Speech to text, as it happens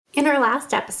In our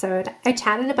last episode, I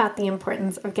chatted about the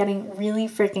importance of getting really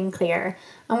freaking clear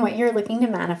on what you're looking to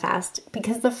manifest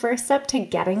because the first step to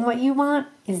getting what you want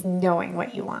is knowing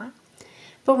what you want.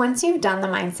 But once you've done the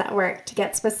mindset work to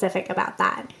get specific about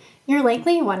that, you're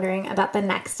likely wondering about the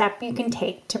next step you can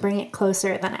take to bring it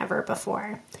closer than ever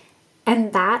before.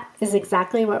 And that is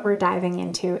exactly what we're diving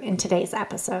into in today's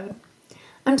episode.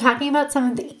 I'm talking about some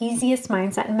of the easiest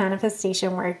mindset and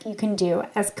manifestation work you can do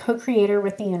as co-creator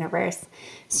with the universe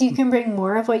so you can bring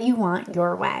more of what you want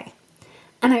your way.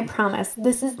 And I promise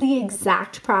this is the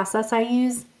exact process I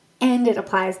use, and it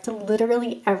applies to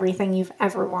literally everything you've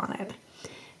ever wanted.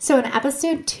 So in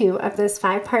episode 2 of this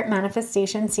 5-part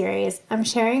manifestation series, I'm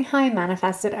sharing how I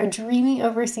manifested a dreamy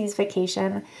overseas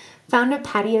vacation, found a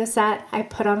patio set I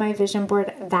put on my vision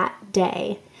board that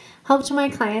day, helped my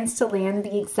clients to land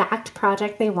the exact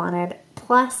project they wanted,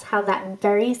 plus how that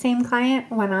very same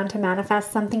client went on to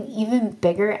manifest something even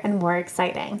bigger and more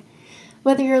exciting.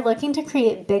 Whether you're looking to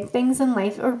create big things in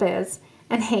life or biz,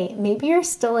 and hey, maybe you're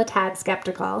still a tad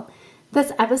skeptical,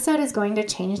 this episode is going to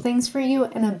change things for you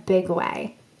in a big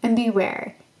way. And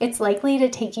beware, it's likely to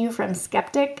take you from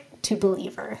skeptic to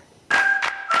believer.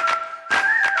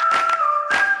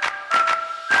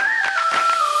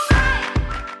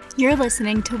 You're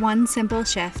listening to One Simple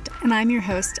Shift, and I'm your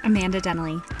host, Amanda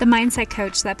Denley, the mindset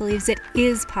coach that believes it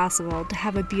is possible to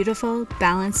have a beautiful,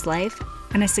 balanced life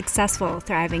and a successful,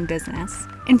 thriving business.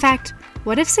 In fact,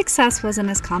 what if success wasn't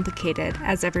as complicated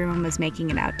as everyone was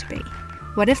making it out to be?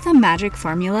 What if the magic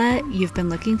formula you've been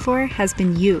looking for has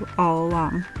been you all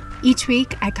along? Each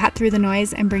week, I cut through the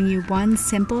noise and bring you one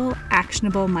simple,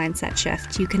 actionable mindset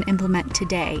shift you can implement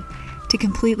today to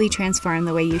completely transform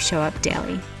the way you show up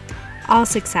daily. All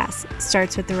success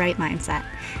starts with the right mindset,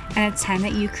 and it's time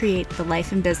that you create the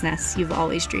life and business you've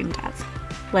always dreamed of.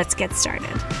 Let's get started.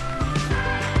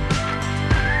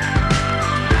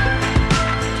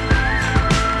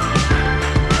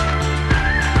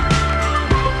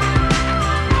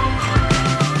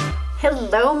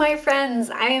 Hello, my friends.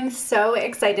 I am so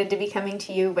excited to be coming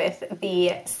to you with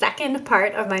the second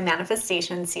part of my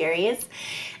manifestation series.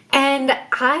 And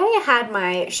I had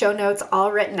my show notes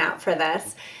all written out for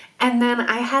this. And then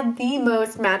I had the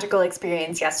most magical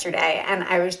experience yesterday, and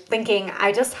I was thinking,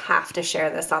 I just have to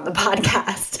share this on the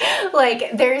podcast.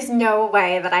 Like, there's no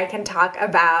way that I can talk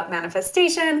about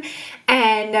manifestation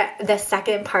and the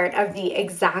second part of the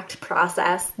exact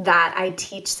process that I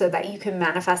teach so that you can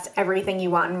manifest everything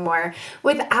you want and more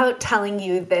without telling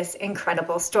you this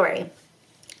incredible story.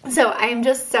 So I'm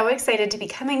just so excited to be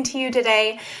coming to you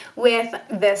today with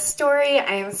this story.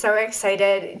 I am so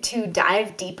excited to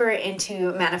dive deeper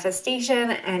into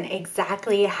manifestation and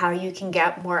exactly how you can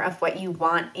get more of what you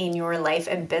want in your life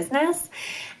and business,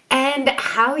 and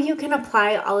how you can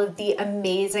apply all of the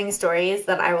amazing stories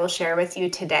that I will share with you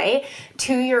today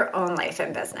to your own life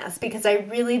and business, because I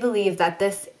really believe that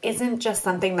this isn't just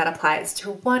something that applies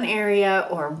to one area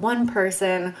or one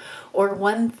person or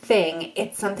one thing.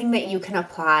 It's something that you can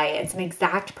apply. It's an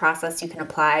exact process you can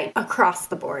apply across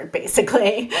the board,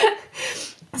 basically.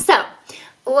 So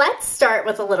let's start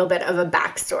with a little bit of a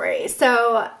backstory.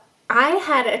 So I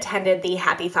had attended the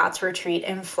Happy Thoughts retreat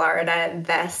in Florida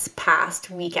this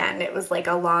past weekend. It was like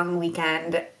a long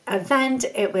weekend event.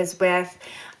 It was with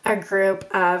a group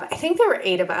of, I think there were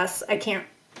 8 of us. Let's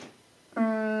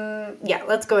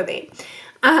go with 8.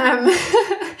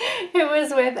 It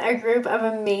was with a group of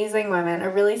amazing women, a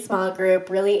really small group,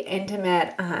 really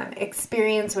intimate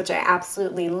experience, which I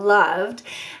absolutely loved.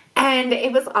 And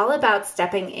it was all about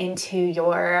stepping into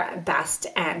your best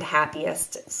and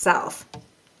happiest self.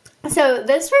 So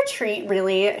this retreat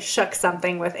really shook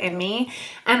something within me,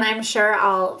 and I'm sure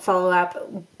I'll follow up,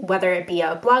 whether it be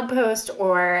a blog post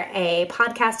or a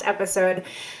podcast episode,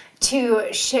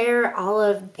 to share all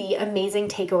of the amazing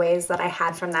takeaways that I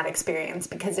had from that experience,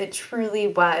 because it truly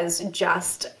was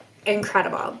just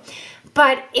incredible.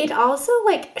 But it also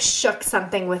shook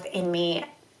something within me,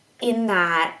 in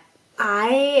that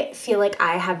I feel like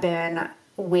I have been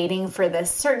waiting for this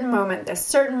certain moment, this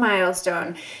certain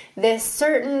milestone, this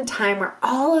certain time where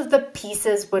all of the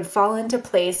pieces would fall into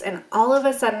place and all of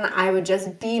a sudden I would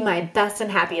just be my best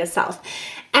and happiest self.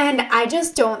 And I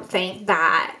just don't think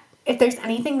that, if there's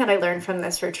anything that I learned from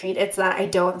this retreat, it's that I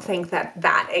don't think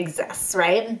that exists,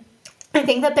 right? I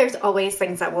think that there's always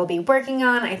things that we'll be working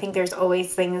on. I think there's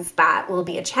always things that will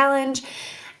be a challenge.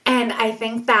 And I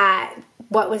think that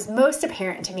what was most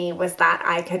apparent to me was that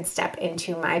I could step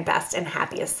into my best and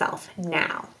happiest self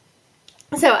now.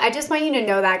 So I just want you to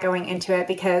know that going into it,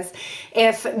 because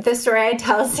if the story I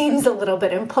tell seems a little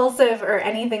bit impulsive or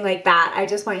anything like that, I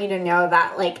just want you to know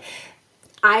that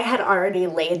I had already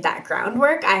laid that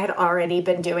groundwork. I had already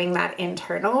been doing that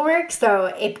internal work. So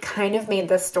it kind of made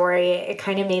this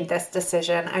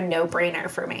decision a no-brainer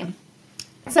for me.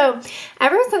 So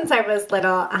ever since I was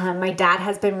little, my dad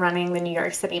has been running the New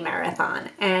York City Marathon,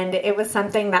 and it was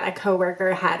something that a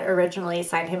coworker had originally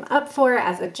signed him up for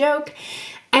as a joke.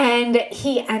 And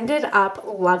he ended up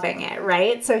loving it,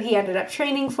 right? So he ended up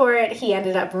training for it. He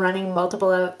ended up running multiple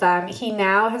of them. He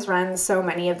now has run so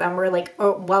many of them. We're like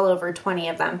well over 20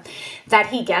 of them that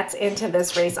he gets into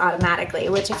this race automatically,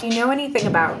 which if you know anything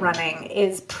about running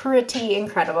is pretty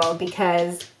incredible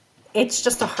because it's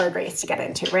just a hard race to get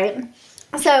into, right?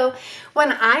 So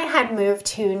when I had moved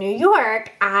to New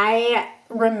York, I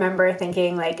remember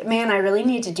thinking like, man, I really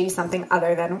need to do something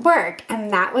other than work.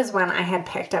 And that was when I had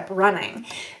picked up running.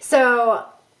 So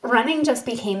running just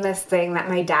became this thing that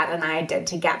my dad and I did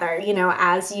together. You know,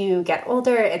 as you get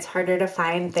older, it's harder to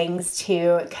find things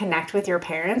to connect with your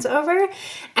parents over.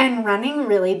 And running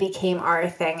really became our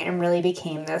thing and really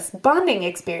became this bonding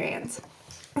experience.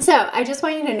 So I just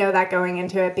want you to know that going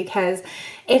into it because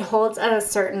it holds a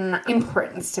certain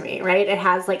importance to me, right? It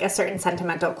has like a certain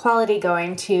sentimental quality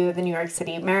going to the New York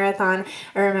City Marathon.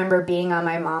 I remember being on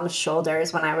my mom's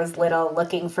shoulders when I was little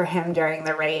looking for him during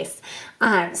the race.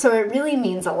 So it really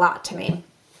means a lot to me.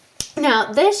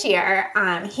 Now, this year,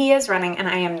 he is running and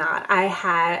I am not.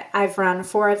 I've run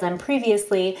 4 of them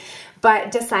previously,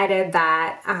 but decided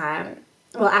that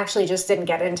actually just didn't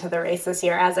get into the race this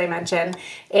year. As I mentioned,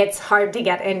 it's hard to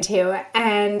get into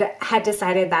and had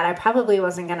decided that I probably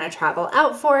wasn't going to travel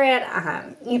out for it.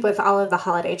 With all of the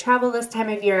holiday travel this time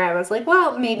of year, I was like,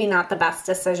 well, maybe not the best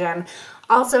decision.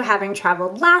 Also, having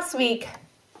traveled last week,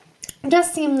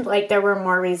 just seemed like there were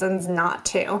more reasons not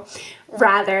to,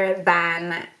 rather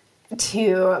than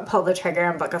to pull the trigger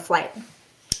and book a flight.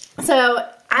 So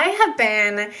I have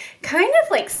been kind of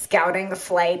like scouting the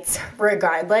flights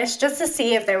regardless, just to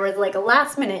see if there was like a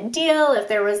last minute deal, if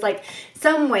there was like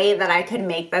some way that I could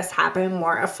make this happen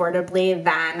more affordably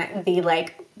than the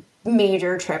like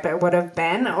major trip it would have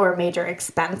been or major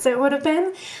expense it would have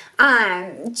been,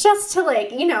 just to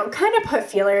like, you know, kind of put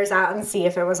feelers out and see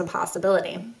if it was a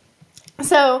possibility.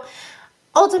 So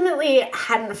ultimately,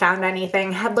 hadn't found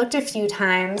anything, had looked a few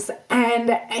times, and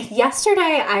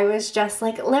yesterday I was just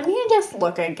like, let me just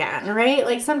look again, right?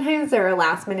 Like sometimes there are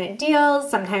last minute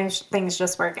deals, sometimes things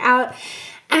just work out,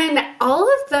 and all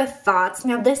of the thoughts,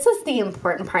 now this is the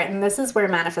important part, and this is where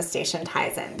manifestation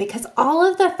ties in, because all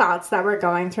of the thoughts that were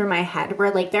going through my head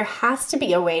were like, there has to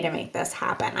be a way to make this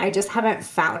happen. I just haven't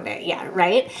found it yet,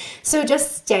 right? So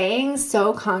just staying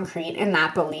so concrete in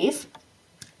that belief.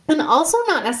 And also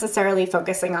not necessarily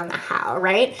focusing on the how,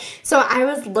 right? So I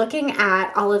was looking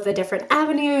at all of the different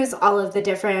avenues, all of the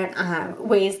different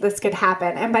ways this could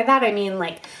happen. And by that, I mean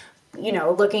like, you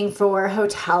know, looking for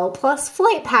hotel plus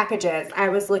flight packages. I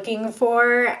was looking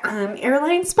for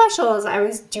airline specials. I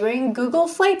was doing Google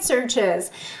flight searches.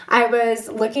 I was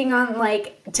looking on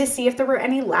like to see if there were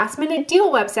any last minute deal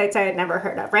websites I had never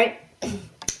heard of, right?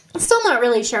 Still not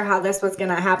really sure how this was going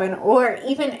to happen or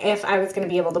even if I was going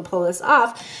to be able to pull this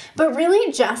off, but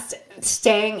really just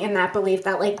staying in that belief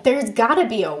that like there's got to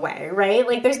be a way, right?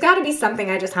 Like there's got to be something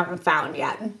I just haven't found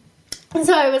yet. And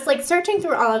so I was like searching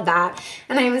through all of that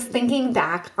and I was thinking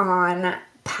back on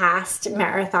past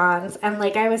marathons and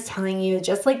like I was telling you,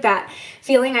 just like that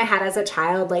feeling I had as a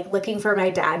child, like looking for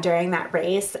my dad during that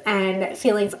race and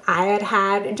feelings I had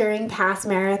had during past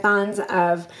marathons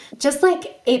of just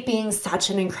like it being such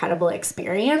an incredible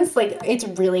experience. Like it's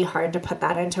really hard to put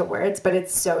that into words, but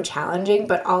it's so challenging,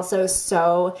 but also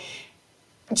so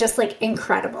just like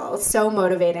incredible, so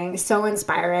motivating, so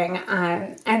inspiring,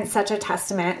 and such a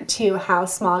testament to how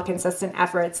small, consistent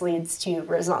efforts leads to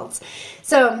results.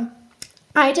 So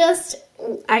I just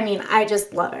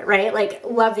love it, right? Like,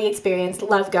 love the experience,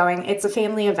 love going. It's a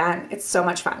family event. It's so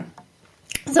much fun.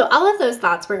 So all of those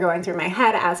thoughts were going through my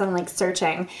head as I'm like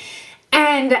searching.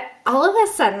 And all of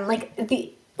a sudden, like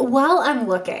while I'm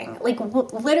looking, like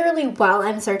literally while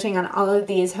I'm searching on all of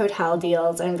these hotel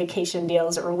deals and vacation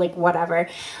deals or like whatever,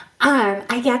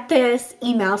 I get this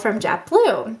email from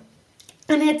JetBlue.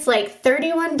 And it's like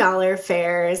 $31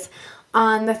 fares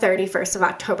on the 31st of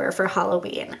October for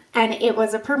Halloween. And it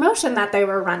was a promotion that they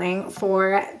were running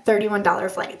for $31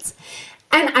 flights.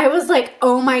 And I was like,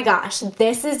 oh my gosh,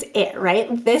 this is it, right?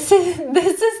 This is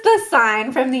the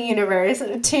sign from the universe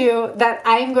that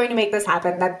I'm going to make this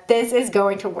happen, that this is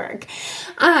going to work.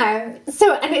 And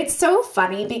it's so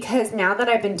funny because now that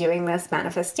I've been doing this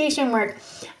manifestation work,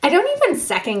 I don't even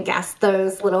second guess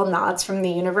those little nods from the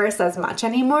universe as much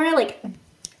anymore. Like,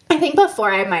 I think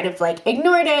before I might have like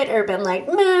ignored it or been like,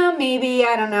 maybe,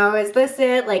 I don't know, is this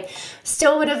it? Like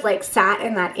still would have like sat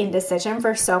in that indecision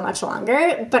for so much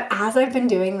longer. But as I've been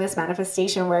doing this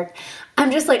manifestation work,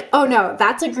 I'm just like, oh no,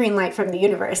 that's a green light from the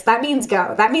universe. That means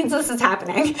go. That means this is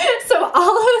happening. So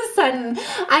all of a sudden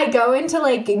I go into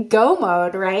like go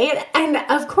mode, right? And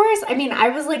of course, I mean, I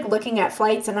was like looking at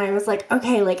flights and I was like,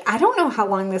 okay, like I don't know how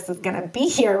long this is going to be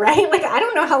here, right? Like I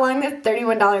don't know how long this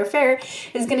 $31 fare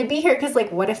is going to be here because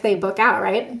like what if they book out,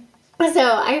 right? So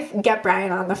I get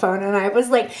Brian on the phone and I was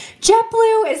like,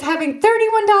 JetBlue is having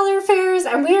 $31 fares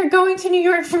and we are going to New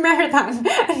York for Marathon.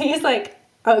 And he's like,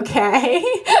 okay.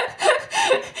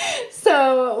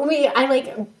 So I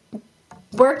like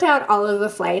worked out all of the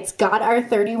flights, got our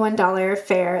 $31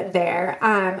 fare there.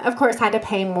 Of course, had to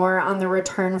pay more on the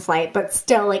return flight, but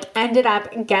still like ended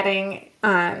up getting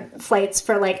flights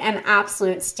for like an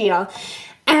absolute steal.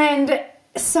 And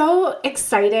so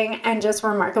exciting and just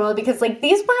remarkable because like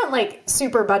these weren't like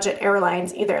super budget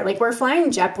airlines either. Like we're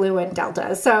flying JetBlue and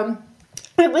Delta. So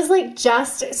it was like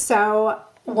just so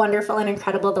wonderful and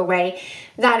incredible the way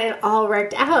that it all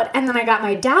worked out. And then I got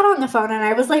my dad on the phone and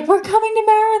I was like, we're coming to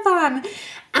Marathon.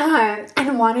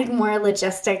 And wanted more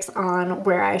logistics on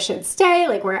where I should stay,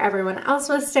 like where everyone else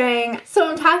was staying. So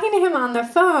I'm talking to him on the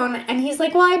phone and he's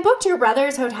like, well, I booked your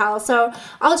brother's hotel, so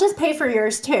I'll just pay for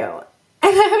yours too.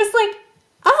 And I was like,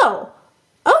 oh,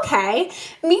 okay.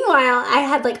 Meanwhile, I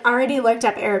had like already looked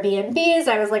up Airbnbs.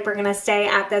 I was like, we're going to stay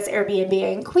at this Airbnb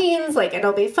in Queens. Like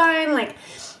it'll be fine. Like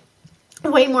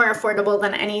way more affordable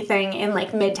than anything in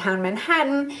like Midtown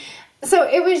Manhattan. So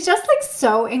it was just like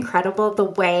so incredible the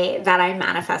way that I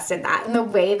manifested that and the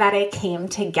way that it came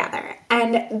together.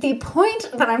 And the point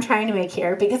that I'm trying to make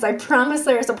here, because I promise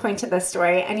there's a point to this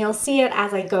story and you'll see it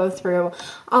as I go through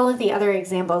all of the other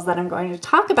examples that I'm going to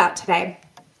talk about today.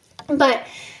 But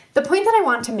the point that I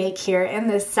want to make here in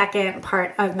this second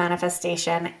part of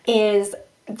manifestation is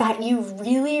that you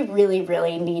really, really,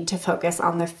 really need to focus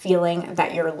on the feeling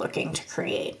that you're looking to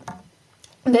create.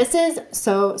 This is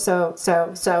so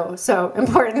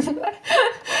important.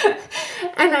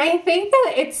 And I think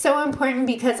that it's so important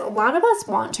because a lot of us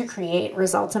want to create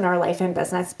results in our life and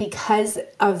business because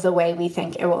of the way we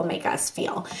think it will make us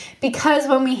feel. Because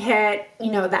when we hit,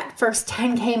 that first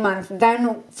 10K month,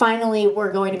 then finally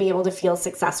we're going to be able to feel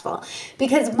successful.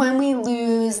 Because when we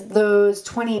lose those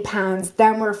 20 pounds,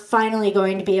 then we're finally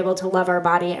going to be able to love our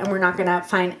body and we're not going to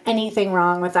find anything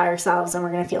wrong with ourselves and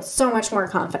we're going to feel so much more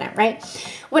confident, right?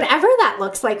 Whatever that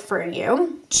looks like for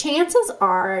you, chances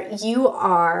are you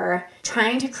are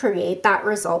trying to create that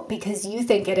result because you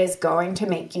think it is going to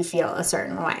make you feel a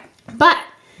certain way. But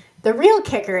the real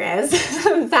kicker is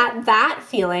that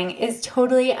feeling is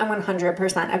totally and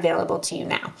 100% available to you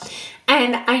now.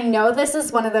 And I know this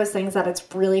is one of those things that it's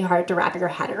really hard to wrap your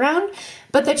head around,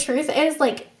 but the truth is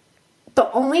like,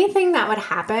 the only thing that would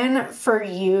happen for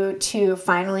you to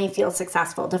finally feel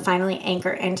successful, to finally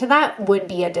anchor into that, would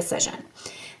be a decision.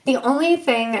 The only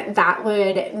thing that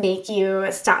would make you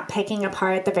stop picking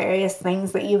apart the various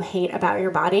things that you hate about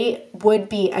your body would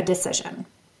be a decision.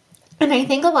 And I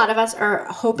think a lot of us are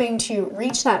hoping to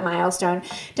reach that milestone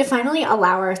to finally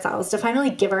allow ourselves, to finally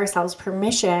give ourselves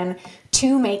permission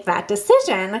to make that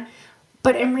decision.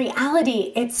 But in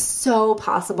reality, it's so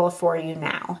possible for you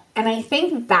now. And I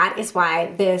think that is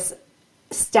why this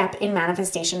step in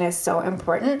manifestation is so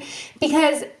important,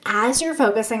 because as you're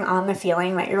focusing on the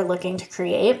feeling that you're looking to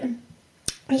create,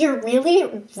 you're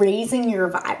really raising your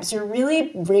vibes. You're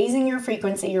really raising your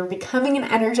frequency. You're becoming an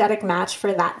energetic match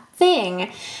for that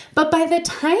thing. But by the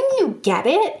time you get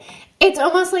it, it's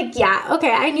almost like, yeah,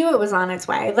 okay, I knew it was on its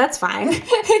way. That's fine.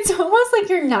 It's almost like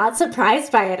you're not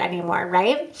surprised by it anymore,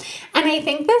 right? And I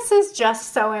think this is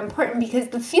just so important because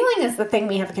the feeling is the thing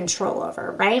we have control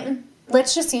over, right?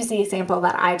 Let's just use the example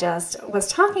that I just was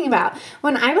talking about.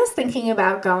 When I was thinking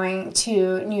about going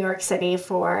to New York City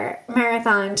for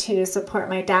Marathon to support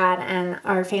my dad and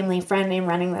our family friend in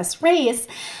running this race,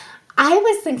 I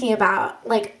was thinking about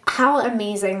like how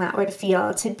amazing that would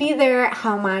feel to be there,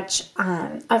 how much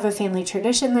of a family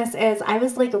tradition this is. I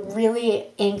was like really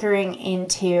anchoring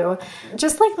into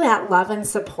just like that love and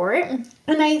support.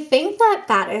 And I think that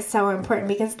that is so important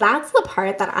because that's the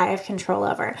part that I have control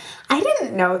over. I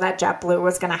didn't know that JetBlue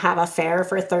was going to have a fare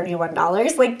for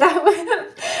 $31. Like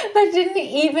that didn't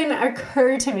even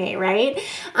occur to me, right?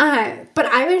 But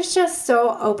I was just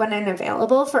so open and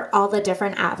available for all the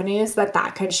different avenues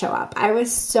that could show up. I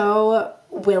was so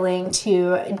willing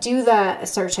to do the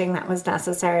searching that was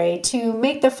necessary, to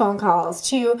make the phone calls,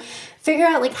 to figure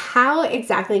out like how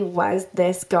exactly was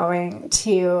this going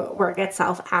to work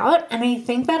itself out. And I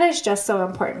think that is just so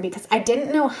important because I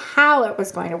didn't know how it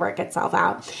was going to work itself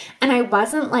out. And I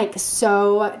wasn't like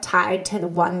so tied to the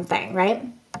one thing, right?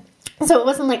 So it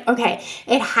wasn't like, okay,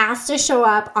 it has to show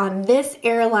up on this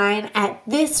airline at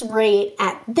this rate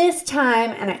at this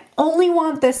time, and I only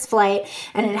want this flight,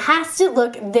 and it has to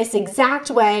look this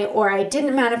exact way, or I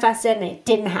didn't manifest it and it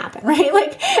didn't happen, right?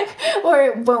 Like, or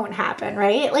it won't happen,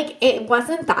 right? Like, it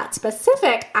wasn't that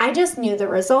specific. I just knew the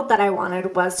result that I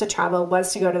wanted was to travel,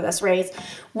 was to go to this race,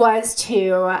 was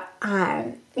to,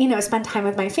 spend time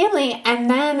with my family. And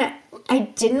then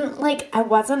I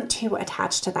wasn't too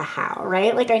attached to the how,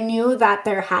 right? Like I knew that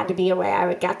there had to be a way I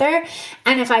would get there.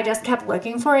 And if I just kept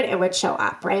looking for it, it would show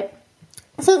up, right?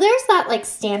 So there's that like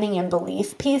standing in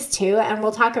belief piece too. And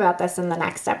we'll talk about this in the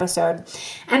next episode.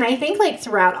 And I think like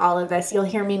throughout all of this, you'll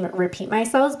hear me repeat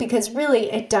myself because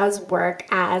really it does work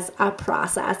as a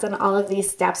process and all of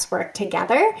these steps work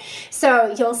together.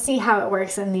 So you'll see how it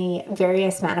works in the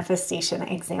various manifestation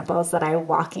examples that I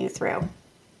walk you through.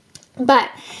 But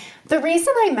the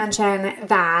reason I mention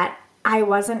that I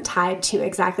wasn't tied to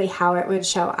exactly how it would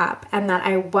show up and that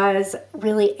I was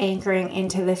really anchoring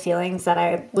into the feelings that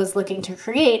I was looking to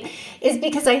create is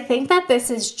because I think that this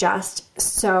is just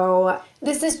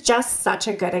such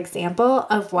a good example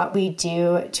of what we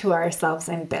do to ourselves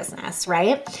in business,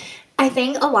 right? I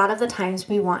think a lot of the times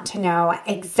we want to know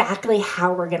exactly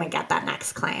how we're going to get that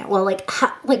next client. Well,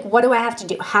 what do I have to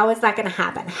do? How is that going to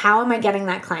happen? How am I getting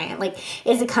that client? Like,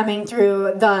 is it coming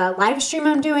through the live stream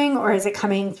I'm doing, or is it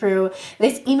coming through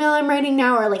this email I'm writing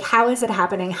now? Or like, how is it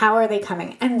happening? How are they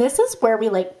coming? And this is where we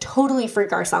like totally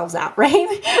freak ourselves out, right?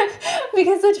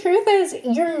 Because the truth is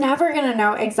you're never going to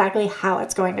know exactly how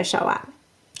it's going to show up.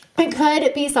 It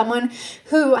could be someone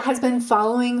who has been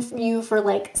following you for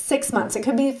like 6 months. It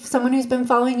could be someone who's been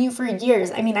following you for years.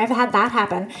 I mean, I've had that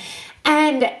happen.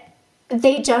 And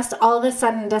they just all of a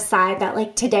sudden decide that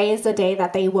like today is the day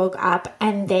that they woke up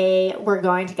and they were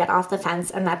going to get off the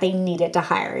fence and that they needed to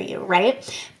hire you, right?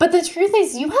 But the truth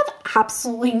is you have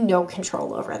absolutely no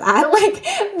control over that. Like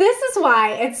this is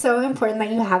why it's so important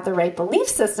that you have the right belief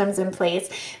systems in place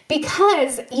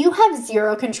because you have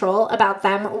zero control about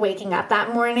them waking up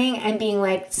that morning and being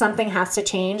like, something has to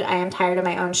change. I am tired of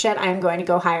my own shit. I am going to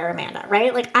go hire Amanda,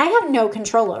 right? Like I have no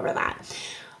control over that.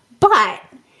 But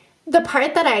the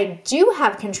part that I do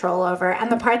have control over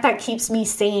and the part that keeps me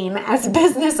sane as a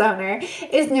business owner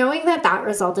is knowing that that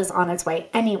result is on its way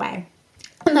anyway.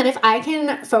 And that if I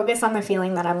can focus on the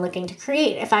feeling that I'm looking to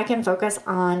create, if I can focus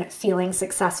on feeling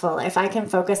successful, if I can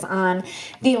focus on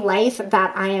the life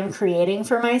that I am creating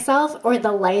for myself or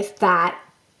the life that,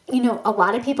 a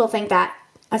lot of people think that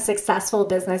a successful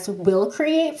business will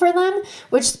create for them,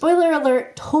 which, spoiler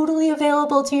alert, totally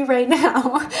available to you right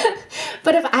now.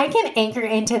 But if I can anchor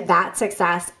into that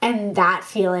success and that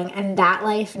feeling and that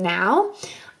life now,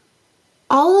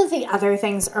 all of the other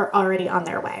things are already on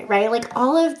their way, right? Like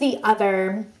all of the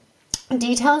other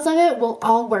details of it will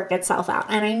all work itself out.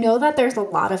 And I know that there's a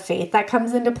lot of faith that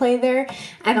comes into play there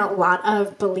and a lot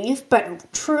of belief,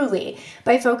 but truly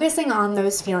by focusing on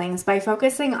those feelings, by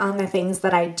focusing on the things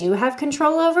that I do have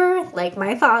control over, like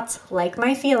my thoughts, like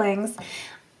my feelings,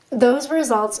 those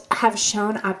results have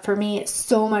shown up for me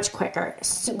so much quicker,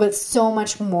 with so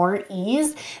much more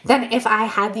ease than if I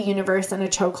had the universe in a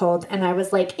chokehold and I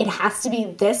was like, it has to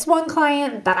be this one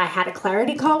client that I had a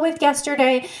clarity call with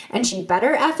yesterday and she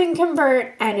better effing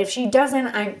convert. And if she doesn't,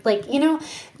 I'm like,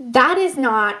 that is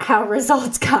not how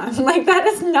results come. Like that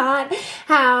is not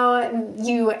how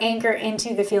you anchor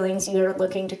into the feelings you're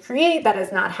looking to create. That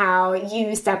is not how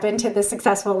you step into the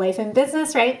successful life and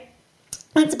business, right?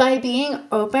 It's by being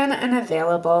open and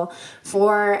available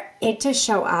for it to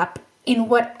show up in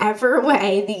whatever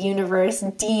way the universe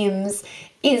deems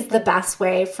is the best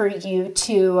way for you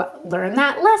to learn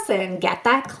that lesson, get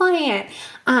that client,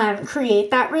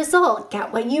 create that result,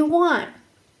 get what you want.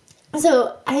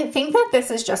 So I think that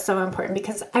this is just so important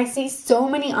because I see so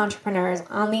many entrepreneurs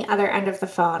on the other end of the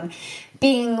phone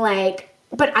being like,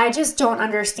 but I just don't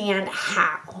understand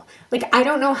how. Like, I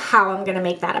don't know how I'm going to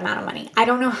make that amount of money. I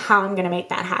don't know how I'm going to make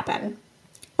that happen.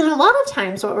 And a lot of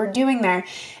times what we're doing there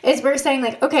is we're saying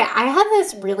like, okay, I have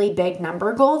this really big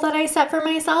number goal that I set for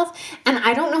myself and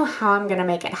I don't know how I'm going to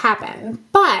make it happen.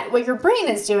 But what your brain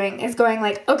is doing is going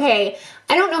like, okay,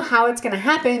 I don't know how it's going to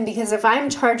happen because if I'm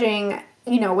charging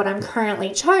what I'm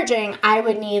currently charging, I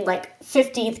would need like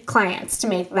 50 clients to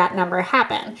make that number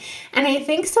happen. And I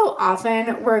think so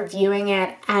often we're viewing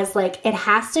it as like it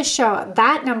has to show up,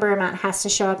 that number amount has to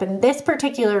show up in this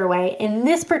particular way, in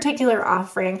this particular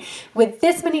offering, with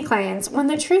this many clients, when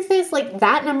the truth is like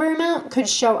that number amount could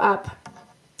show up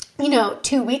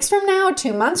 2 weeks from now,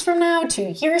 2 months from now,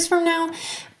 2 years from now.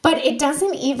 But it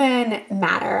doesn't even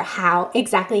matter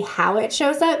exactly how it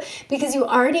shows up, because you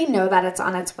already know that it's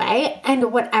on its way.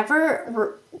 And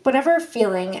whatever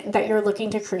feeling that you're looking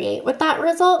to create with that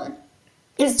result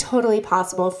is totally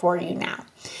possible for you now.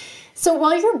 So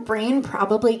while your brain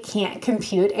probably can't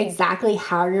compute exactly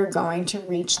how you're going to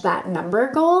reach that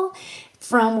number goal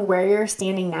from where you're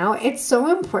standing now, it's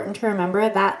so important to remember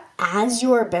that as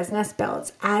your business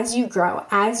builds, as you grow,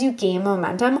 as you gain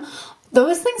momentum,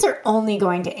 those things are only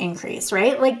going to increase,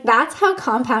 right? Like that's how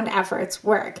compound efforts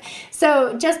work.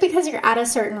 So just because you're at a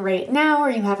certain rate now or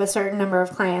you have a certain number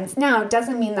of clients now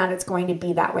doesn't mean that it's going to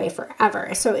be that way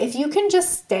forever. So if you can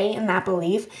just stay in that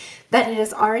belief that it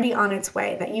is already on its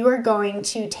way, that you are going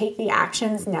to take the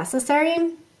actions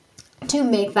necessary to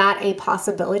make that a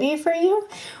possibility for you,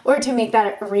 or to make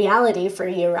that a reality for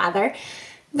you rather,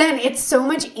 then it's so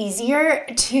much easier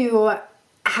to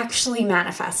actually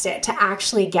manifest it, to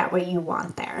actually get what you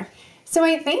want there. So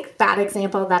I think that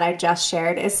example that I just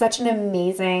shared is such an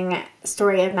amazing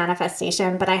story of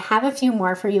manifestation, but I have a few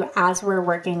more for you as we're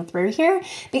working through here,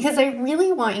 because I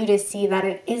really want you to see that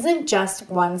it isn't just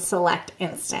one select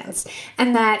instance,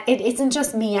 and that it isn't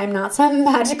just me, I'm not some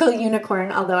magical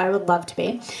unicorn, although I would love to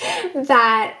be,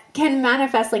 that can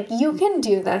manifest. Like you can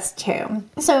do this too.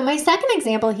 So my second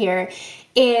example here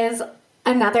is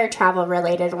another travel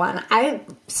related one. I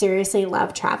seriously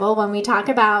love travel. When we talk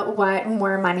about what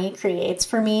more money creates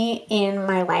for me in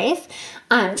my life,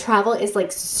 travel is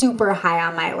like super high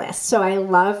on my list. So I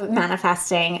love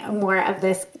manifesting more of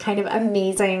this kind of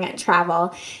amazing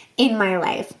travel in my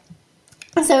life.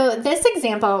 So this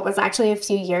example was actually a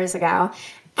few years ago,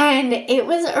 and it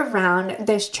was around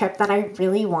this trip that I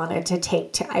really wanted to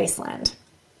take to Iceland.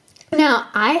 Now,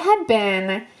 I had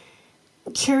been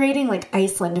curating like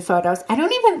Iceland photos. I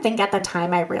don't even think at the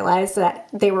time I realized that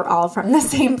they were all from the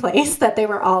same place, that they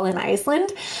were all in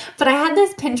Iceland. But I had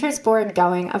this Pinterest board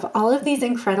going of all of these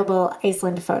incredible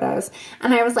Iceland photos.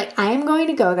 And I was like, I am going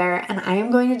to go there and I am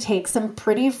going to take some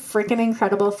pretty freaking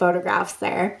incredible photographs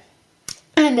there.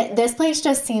 And this place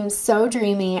just seems so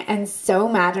dreamy and so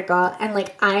magical. And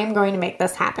like, I am going to make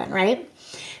this happen, right?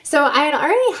 So I had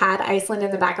already had Iceland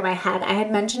in the back of my head. I had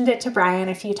mentioned it to Brian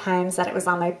a few times that it was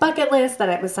on my bucket list, that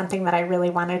it was something that I really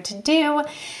wanted to do.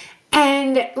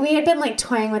 And we had been like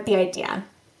toying with the idea.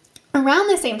 Around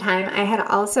the same time, I had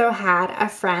also had a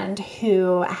friend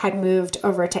who had moved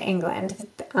over to England.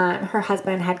 Her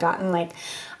husband had gotten like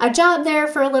a job there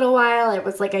for a little while. It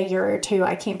was like a year or two.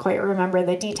 I can't quite remember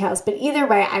the details. But either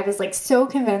way, I was like so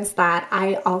convinced that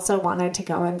I also wanted to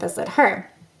go and visit her.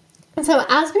 And so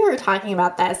as we were talking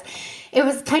about this, it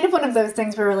was kind of one of those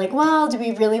things where we're like, well, do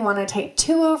we really want to take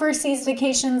 2 overseas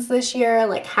vacations this year?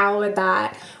 Like, how would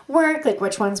that work? Like,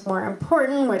 which one's more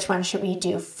important? Which one should we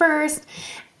do first?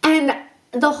 And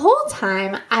the whole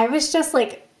time I was just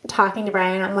like talking to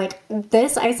Brian, I'm like,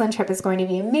 this Iceland trip is going to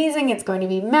be amazing. It's going to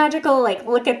be magical. Like,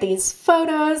 look at these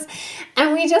photos.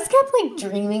 And we just kept like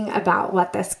dreaming about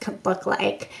what this could look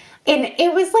like. And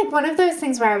it was like one of those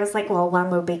things where I was like, well, when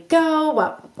would we go?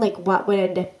 What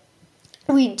would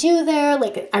we do there?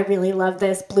 Like, I really love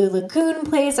this Blue Lagoon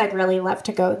place. I'd really love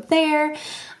to go there.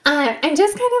 And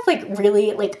just kind of like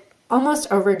really like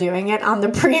almost overdoing it on the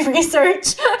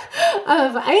pre-research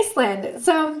of Iceland.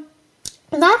 So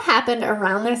that happened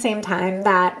around the same time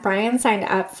that Brian signed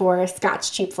up for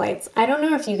Scotch Cheap Flights. I don't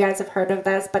know if you guys have heard of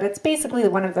this, but it's basically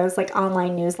one of those like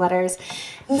online newsletters.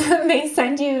 They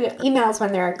send you emails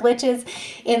when there are glitches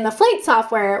in the flight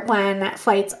software, when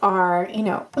flights are,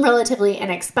 relatively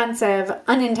inexpensive,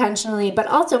 unintentionally, but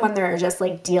also when there are just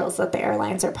like deals that the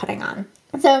airlines are putting on.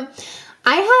 So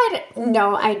I had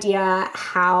no idea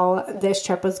how this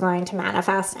trip was going to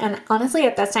manifest. And honestly,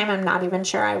 at this time, I'm not even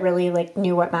sure I really like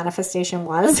knew what manifestation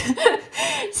was.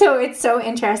 So it's so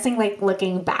interesting, like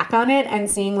looking back on it and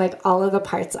seeing like all of the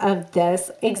parts of this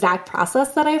exact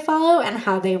process that I follow and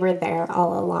how they were there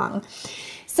all along.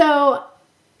 So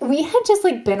we had just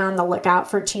like been on the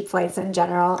lookout for cheap flights in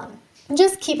general,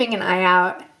 just keeping an eye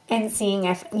out and seeing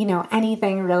if,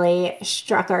 anything really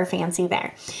struck our fancy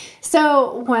there.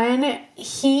 So when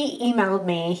he emailed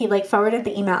me, he forwarded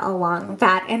the email along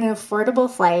that an affordable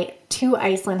flight to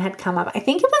Iceland had come up. I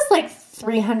think it was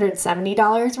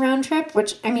 $370 round trip,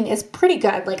 which I mean is pretty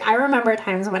good. Like I remember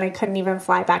times when I couldn't even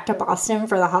fly back to Boston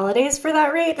for the holidays for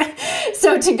that rate.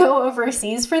 So to go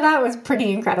overseas for that was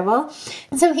pretty incredible.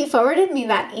 So he forwarded me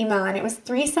that email, and it was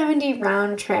 $370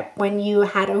 round trip when you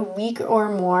had a week or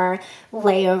more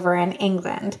layover in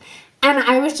England. And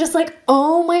I was just like,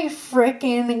 oh my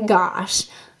freaking gosh.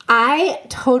 I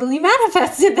totally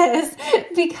manifested this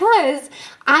because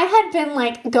I had been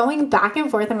like going back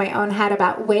and forth in my own head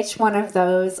about which one of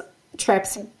those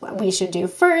trips we should do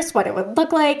first, what it would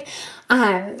look like,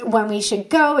 when we should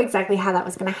go, exactly how that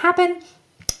was going to happen.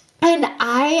 And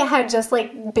I had just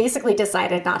like basically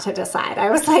decided not to decide.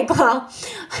 I was like, well,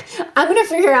 I'm going to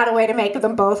figure out a way to make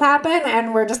them both happen,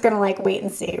 and we're just going to like wait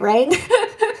and see, right?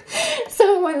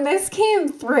 So when this came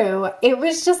through, it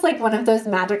was just like one of those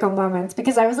magical moments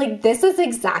because I was like, this is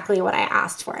exactly what I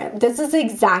asked for. This is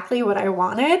exactly what I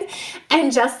wanted.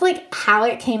 And just like how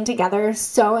it came together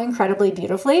so incredibly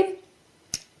beautifully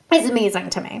is amazing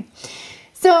to me.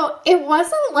 So it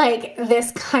wasn't like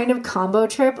this kind of combo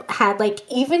trip had like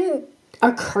even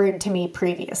occurred to me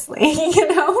previously,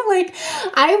 like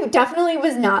I definitely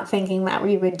was not thinking that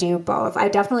we would do both. I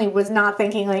definitely was not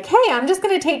thinking like, hey, I'm just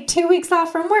going to take 2 weeks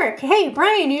off from work. Hey,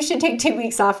 Brian, you should take 2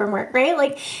 weeks off from work, right?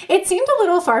 Like it seemed a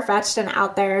little far-fetched and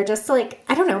out there, just like,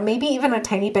 I don't know, maybe even a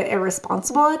tiny bit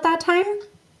irresponsible at that time.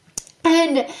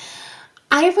 And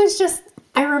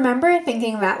I remember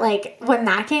thinking that like when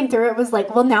that came through, it was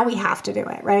like, well, now we have to do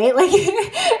it, right? Like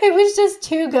it was just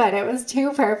too good. It was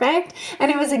too perfect.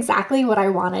 And it was exactly what I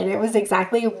wanted. It was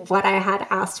exactly what I had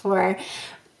asked for.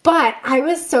 But I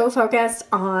was so focused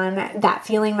on that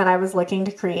feeling that I was looking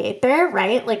to create there,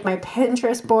 right? Like my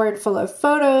Pinterest board full of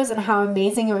photos and how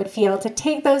amazing it would feel to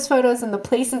take those photos in the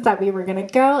places that we were going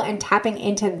to go and tapping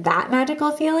into that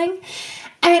magical feeling.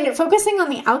 And focusing on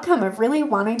the outcome of really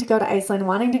wanting to go to Iceland,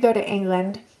 wanting to go to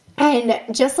England, and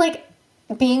just like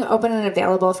being open and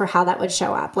available for how that would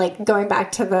show up, like going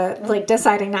back to the like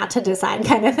deciding not to decide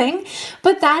kind of thing.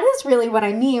 But that is really what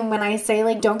I mean when I say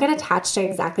like don't get attached to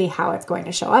exactly how it's going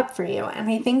to show up for you. And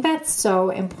I think that's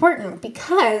so important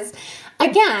because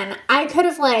again, I could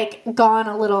have like gone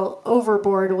a little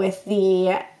overboard with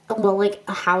the well, like,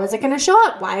 how is it going to show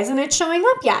up? Why isn't it showing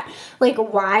up yet? Like,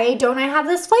 why don't I have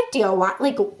this flight deal?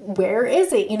 Where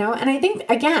is it? And I think,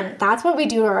 again, that's what we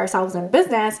do to ourselves in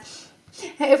business.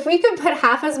 If we could put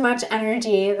half as much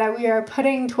energy that we are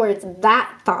putting towards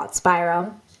that thought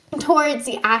spiral, towards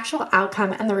the actual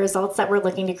outcome and the results that we're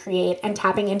looking to create and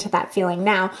tapping into that feeling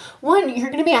now, one, you're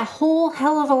going to be a whole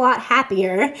hell of a lot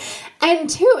happier. And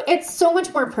two, it's so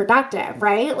much more productive,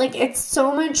 right? Like, it's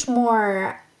so much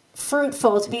more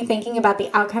fruitful to be thinking about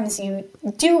the outcomes you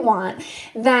do want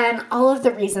than all of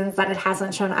the reasons that it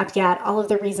hasn't shown up yet, all of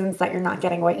the reasons that you're not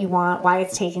getting what you want, why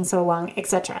it's taking so long,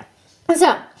 etc.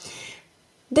 So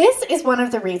this is one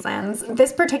of the reasons,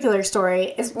 this particular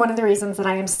story is one of the reasons that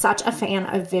I am such a fan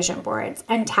of vision boards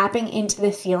and tapping into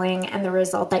the feeling and the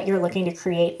result that you're looking to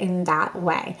create in that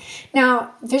way.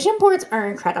 Now, vision boards are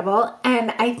incredible,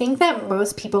 and I think that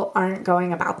most people aren't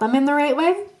going about them in the right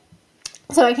way.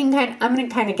 So I'm going to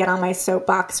kind of get on my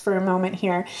soapbox for a moment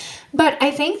here. But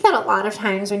I think that a lot of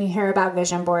times when you hear about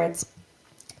vision boards,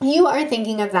 you are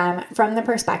thinking of them from the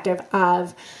perspective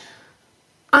of,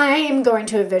 I am going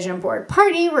to a vision board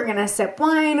party. We're going to sip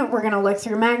wine. We're going to look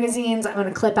through magazines. I'm going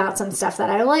to clip out some stuff that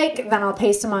I like. Then I'll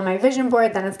paste them on my vision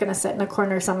board. Then it's going to sit in a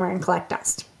corner somewhere and collect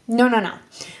dust. No.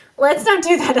 Let's not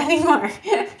do that anymore.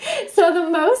 So the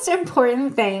most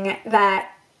important thing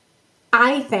that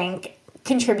I think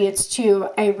contributes to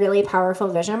a really powerful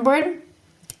vision board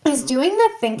is doing the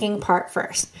thinking part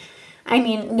first. I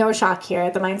mean, no shock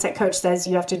here. The mindset coach says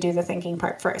you have to do the thinking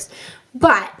part first.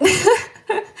 But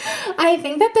I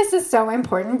think that this is so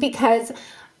important because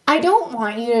I don't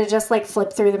want you to just like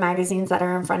flip through the magazines that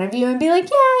are in front of you and be like,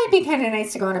 yeah, it'd be kind of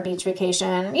nice to go on a beach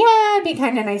vacation. Yeah, it'd be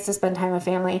kind of nice to spend time with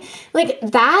family. Like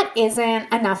that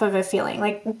isn't enough of a feeling.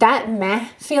 Like that meh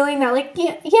feeling that like,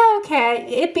 yeah, okay,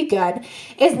 it'd be good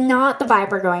is not the vibe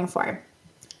we're going for.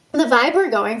 The vibe we're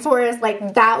going for is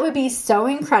like, that would be so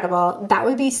incredible. That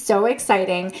would be so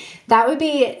exciting. That would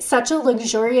be such a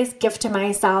luxurious gift to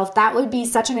myself. That would be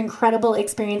such an incredible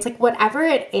experience. Like whatever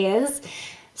it is,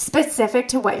 specific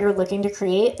to what you're looking to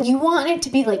create, you want it to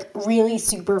be like really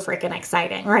super freaking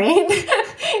exciting, right?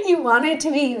 You want it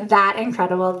to be that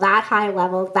incredible, that high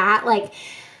level, that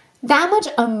much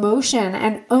emotion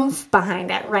and oomph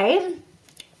behind it, right?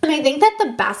 And I think that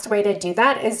the best way to do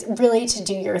that is really to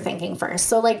do your thinking first.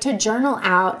 So like to journal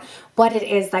out what it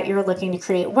is that you're looking to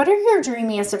create. What are your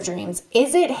dreamiest of dreams?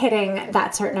 Is it hitting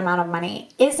that certain amount of money?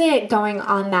 Is it going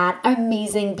on that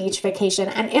amazing beach vacation?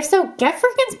 And if so, get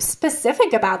freaking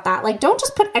specific about that. Like don't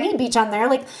just put any beach on there.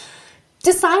 Like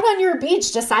decide on your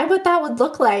beach. Decide what that would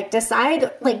look like. Decide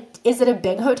like, is it a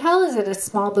big hotel? Is it a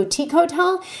small boutique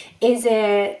hotel?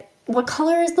 What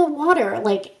color is the water?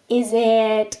 Like, is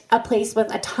it a place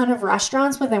with a ton of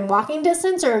restaurants within walking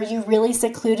distance, or are you really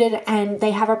secluded and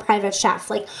they have a private chef?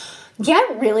 Like,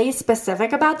 get really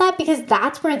specific about that because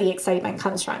that's where the excitement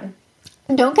comes from.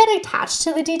 Don't get attached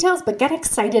to the details, but get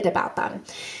excited about them.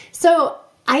 So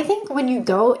I think when you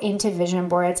go into vision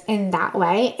boards in that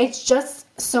way, it's just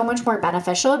so much more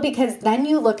beneficial because then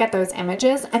you look at those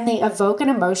images and they evoke an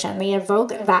emotion. They evoke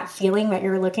that feeling that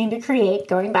you're looking to create,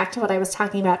 going back to what I was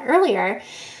talking about earlier.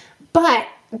 But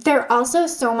they're also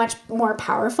so much more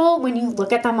powerful when you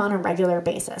look at them on a regular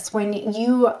basis. For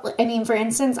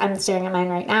instance, I'm staring at mine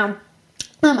right now.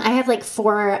 I have like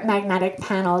 4 magnetic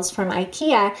panels from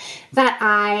IKEA that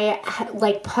I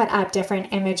like put up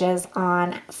different images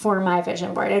on for my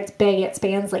vision board. It's big. It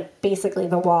spans like basically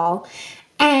the wall.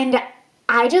 And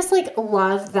I just like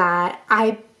love that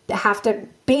I have to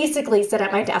basically sit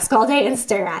at my desk all day and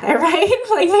stare at it, right?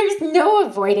 Like there's no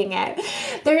avoiding it.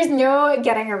 There's no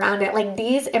getting around it. Like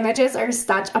these images are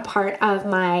such a part of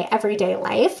my everyday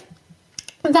life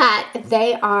that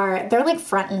they're like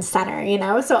front and center, you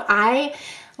know? So I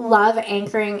love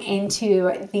anchoring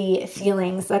into the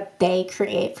feelings that they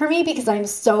create for me because I'm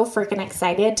so freaking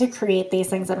excited to create these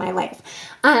things in my life.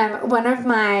 One of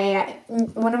my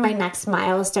next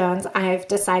milestones, I've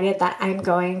decided that I'm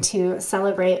going to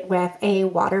celebrate with a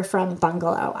waterfront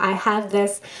bungalow. I have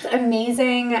this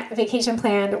amazing vacation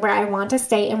planned where I want to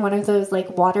stay in one of those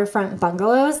like waterfront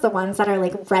bungalows, the ones that are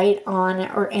like right on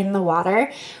or in the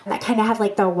water that kind of have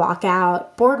like the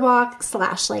walkout boardwalk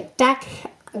 / like deck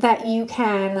that you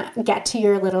can get to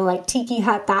your little like tiki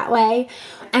hut that way,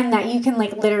 and that you can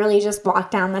like literally just walk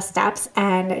down the steps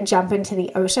and jump into the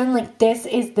ocean. Like this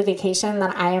is the vacation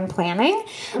that I am planning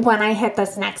when I hit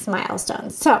this next milestone.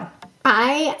 So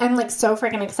I am like so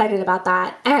freaking excited about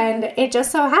that. And it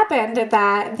just so happened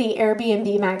that the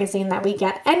Airbnb magazine that we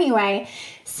get anyway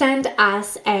sent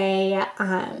us a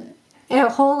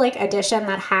whole like edition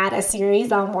that had a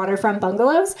series on waterfront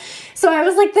bungalows. So I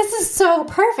was like, this is so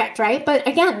perfect, right? But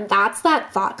again, that's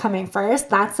that thought coming first.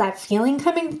 That's that feeling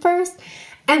coming first.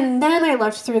 And then I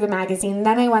looked through the magazine.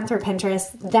 Then I went through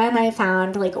Pinterest. Then I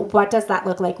found like, what does that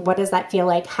look like? What does that feel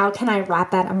like? How can I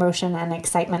wrap that emotion and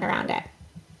excitement around it?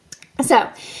 So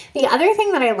the other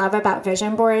thing that I love about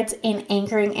vision boards in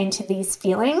anchoring into these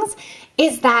feelings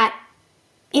is that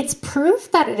it's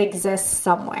proof that it exists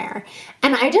somewhere.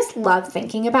 And I just love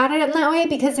thinking about it in that way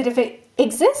because if it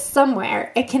exists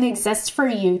somewhere, it can exist for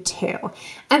you too.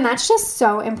 And that's just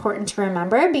so important to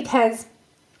remember because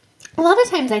a lot of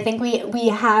times I think we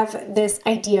have this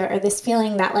idea or this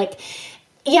feeling that like,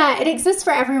 yeah, it exists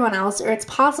for everyone else or it's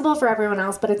possible for everyone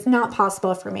else, but it's not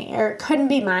possible for me or it couldn't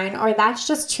be mine or that's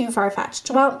just too far-fetched.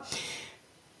 Well,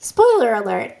 spoiler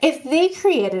alert, if they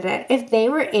created it, if they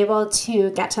were able to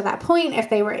get to that point, if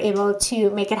they were able to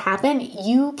make it happen,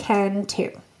 you can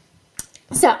too.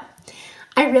 So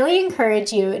I really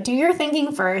encourage you, do your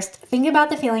thinking first. Think about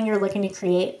the feeling you're looking to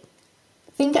create.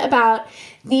 Think about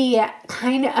the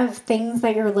kind of things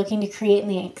that you're looking to create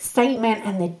and the excitement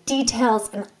and the details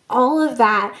and all of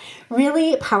that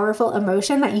really powerful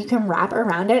emotion that you can wrap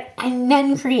around it and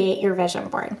then create your vision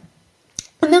board.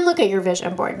 And then look at your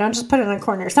vision board. Don't just put it in a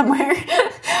corner somewhere,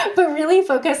 but really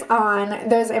focus on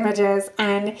those images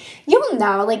and you'll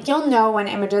know when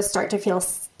images start to feel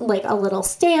like a little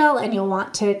stale and you'll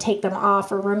want to take them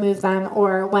off or remove them,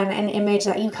 or when an image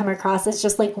that you come across is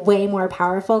just like way more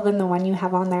powerful than the one you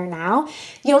have on there now,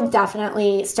 you'll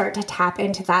definitely start to tap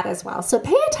into that as well. So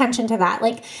pay attention to that.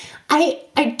 Like I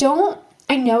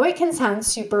know it can sound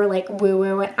super like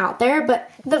woo-woo and out there, but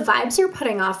the vibes you're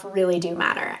putting off really do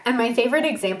matter. And my favorite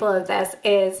example of this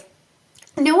is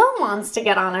no one wants to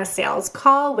get on a sales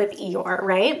call with Eeyore,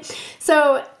 right?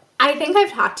 So I think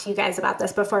I've talked to you guys about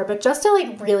this before, but just to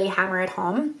like really hammer it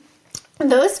home,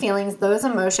 those feelings, those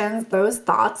emotions, those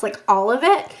thoughts, like all of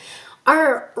it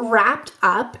are wrapped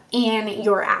up in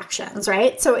your actions,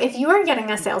 right? So if you are getting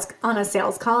on a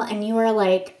sales call and you are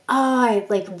like, oh, I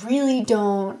like really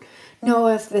don't know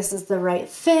if this is the right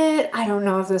fit. I don't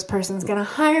know if this person's going to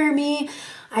hire me.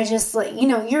 I just like,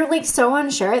 you're like so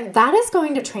unsure. That is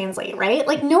going to translate, right?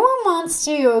 Like no one wants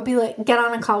to be like, get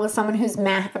on a call with someone who's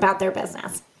meh about their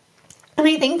business. And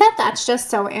I think that that's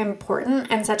just so important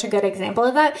and such a good example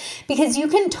of that, because you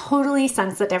can totally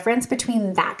sense the difference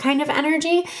between that kind of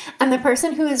energy and the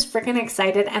person who is freaking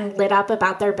excited and lit up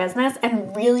about their business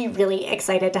and really, really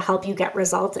excited to help you get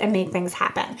results and make things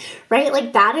happen, right?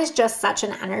 Like that is just such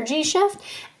an energy shift.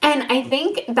 And I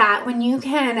think that when you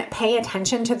can pay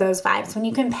attention to those vibes, when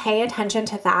you can pay attention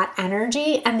to that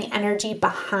energy and the energy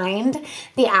behind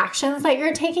the actions that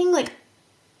you're taking, like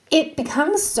it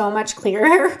becomes so much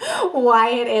clearer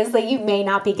why it is that you may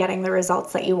not be getting the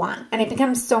results that you want. And it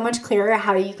becomes so much clearer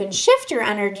how you can shift your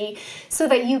energy so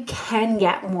that you can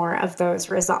get more of those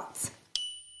results.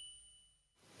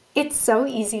 It's so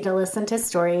easy to listen to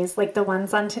stories like the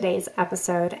ones on today's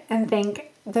episode and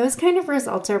think those kind of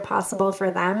results are possible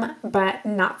for them, but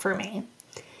not for me.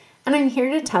 And I'm here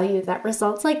to tell you that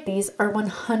results like these are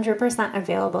 100%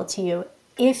 available to you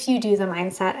if you do the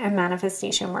mindset and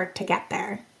manifestation work to get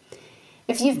there.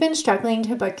 If you've been struggling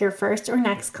to book your first or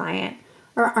next client,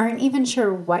 or aren't even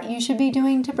sure what you should be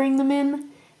doing to bring them in,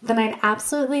 then I'd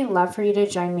absolutely love for you to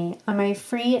join me on my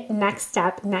free Next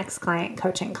Step Next Client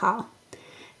coaching call.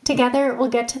 Together, we'll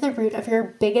get to the root of your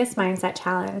biggest mindset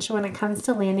challenge when it comes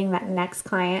to landing that next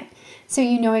client, so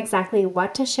you know exactly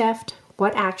what to shift,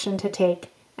 what action to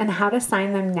take, and how to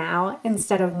sign them now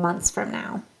instead of months from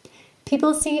now.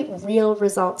 People see real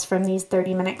results from these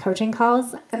 30-minute coaching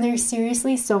calls, and they're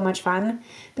seriously so much fun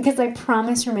because I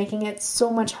promise you're making it so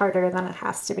much harder than it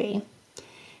has to be.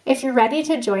 If you're ready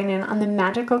to join in on the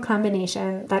magical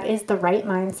combination that is the right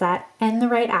mindset and the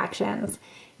right actions,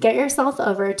 get yourself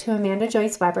over to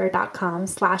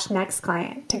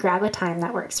amandajoyceweber.com/nextclient to grab a time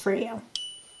that works for you.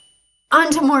 On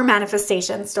to more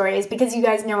manifestation stories, because you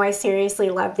guys know I seriously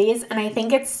love these, and I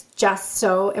think it's just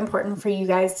so important for you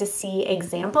guys to see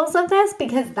examples of this,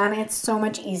 because then it's so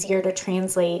much easier to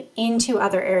translate into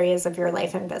other areas of your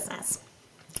life and business.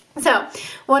 So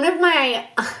one of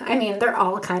they're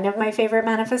all kind of my favorite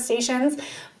manifestations,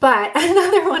 but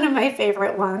another one of my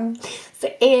favorite ones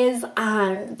is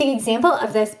the example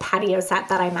of this patio set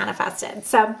that I manifested.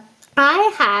 So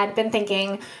I had been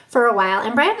thinking for a while,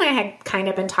 and Brian and I had kind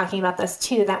of been talking about this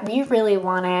too, that we really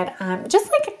wanted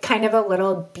just like a kind of a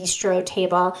little bistro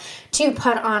table to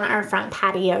put on our front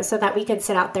patio so that we could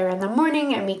sit out there in the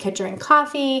morning and we could drink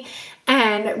coffee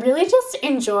and really just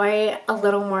enjoy a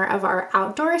little more of our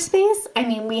outdoor space. I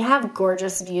mean, we have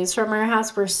gorgeous views from our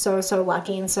house. We're so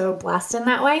lucky and so blessed in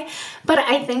that way. But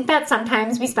I think that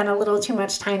sometimes we spend a little too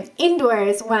much time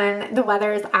indoors when the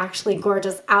weather is actually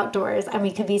gorgeous outdoors and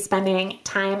we could be spending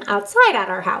time outside at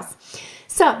our house.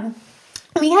 So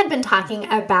we had been talking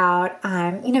about,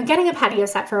 getting a patio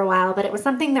set for a while, but it was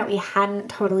something that we hadn't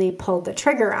totally pulled the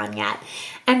trigger on yet,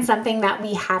 and something that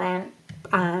we hadn't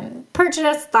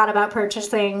thought about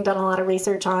purchasing, done a lot of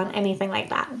research on, anything like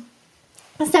that.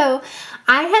 So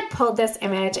I had pulled this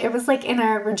image. It was like in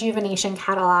our rejuvenation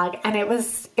catalog, and it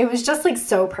was just like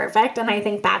so perfect. And I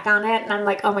think back on it and I'm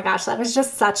like, oh my gosh, that was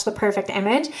just such the perfect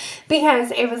image,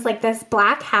 because it was like this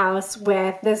black house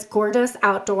with this gorgeous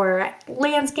outdoor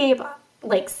landscape,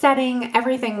 like setting.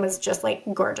 Everything was just like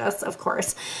gorgeous, of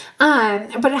course.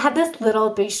 But it had this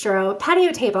little bistro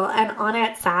patio table, and on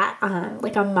it sat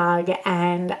like a mug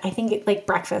and I think it like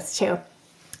breakfast too.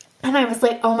 And I was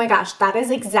like, oh my gosh, that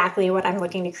is exactly what I'm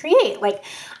looking to create. Like,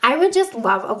 I would just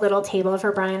love a little table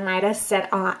for Brian and I to sit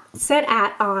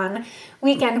at on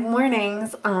weekend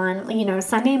mornings, on,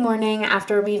 Sunday morning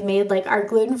after we've made like our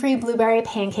gluten-free blueberry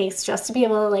pancakes, just to be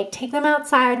able to like take them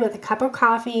outside with a cup of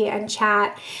coffee and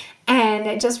chat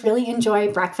and just really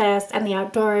enjoy breakfast and the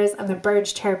outdoors and the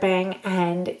birds chirping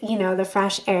and, the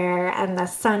fresh air and the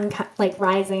sun like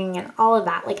rising and all of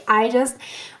that. Like, I just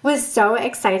was so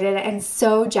excited and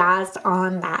so jazzed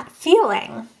on that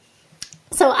feeling.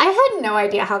 So I had no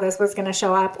idea how this was going to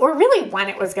show up, or really when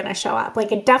it was going to show up.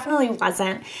 Like, it definitely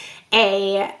wasn't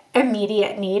a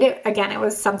immediate need. It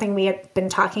was something we had been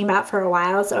talking about for a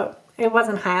while, so it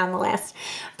wasn't high on the list.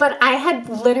 But I had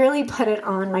literally put it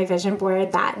on my vision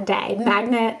board that day,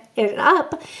 magneted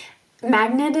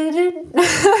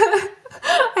it.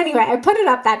 Anyway, I put it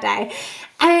up that day.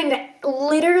 And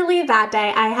literally that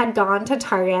day I had gone to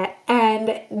Target,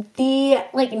 and the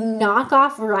like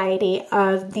knockoff variety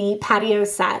of the patio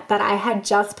set that I had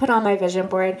just put on my vision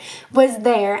board was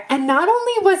there. And not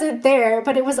only was it there,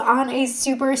 but it was on a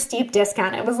super steep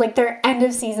discount. It was like their end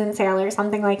of season sale or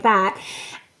something like that.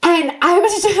 And I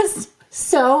was just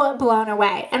so blown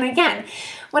away. And again,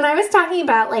 when I was talking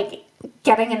about like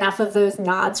getting enough of those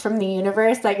nods from the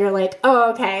universe that you're like,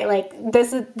 oh, okay, like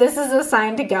this is a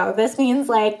sign to go. This means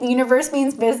like the universe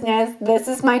means business. This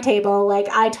is my table. Like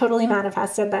I totally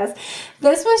manifested this.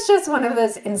 This was just one of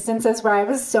those instances where I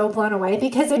was so blown away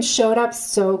because it showed up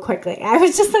so quickly. I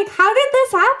was just like, how did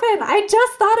this happen? I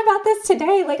just thought about this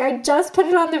today. Like I just put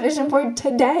it on the vision board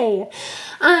today.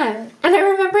 And I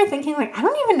remember thinking like, I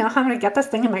don't even know how I'm going to get this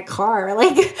thing in my car.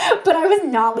 Like, but I was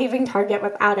not leaving Target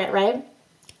without it, right?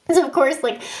 So of course,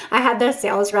 like I had the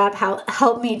sales rep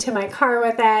help me to my car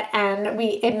with it, and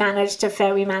it managed to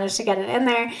fit. We managed to get it in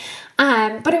there.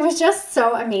 But it was just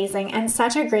so amazing and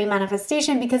such a great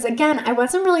manifestation because again, I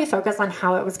wasn't really focused on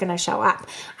how it was going to show up.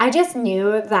 I just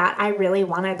knew that I really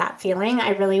wanted that feeling.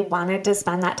 I really wanted to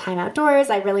spend that time outdoors.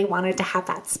 I really wanted to have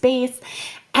that space.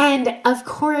 And of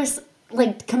course,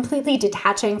 like completely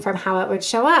detaching from how it would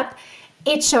show up,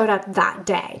 it showed up that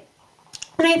day.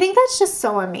 And I think that's just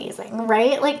so amazing,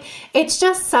 right? Like, it's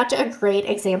just such a great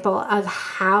example of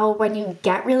how when you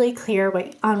get really clear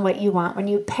on what you want, when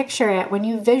you picture it, when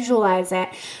you visualize it,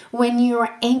 when you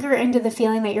anchor into the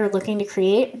feeling that you're looking to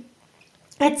create,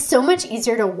 it's so much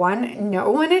easier to, one,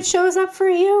 know when it shows up for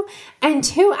you, and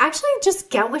two, actually just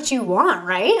get what you want,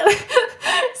 right?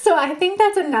 So I think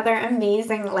that's another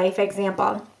amazing life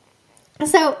example.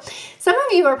 So some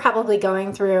of you are probably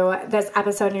going through this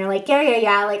episode and you're like,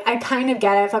 yeah, like I kind of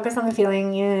get it, focus on the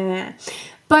feeling, yeah.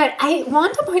 But I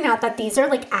want to point out that these are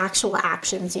like actual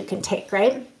actions you can take,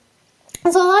 right?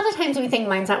 And so a lot of times we think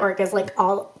mindset work is like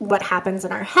all what happens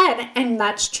in our head, and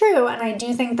that's true. And I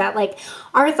do think that like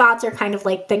our thoughts are kind of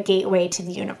like the gateway to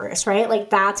the universe, right?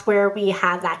 Like that's where we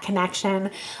have that connection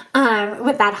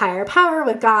with that higher power,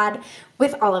 with God,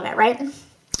 with all of it, right?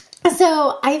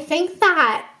 So I think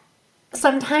that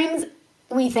sometimes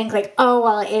we think like, oh,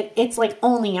 well, it's like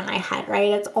only in my head,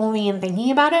 right? It's only in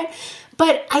thinking about it.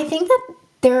 But I think that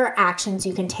there are actions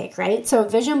you can take, right? So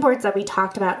vision boards that we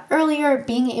talked about earlier,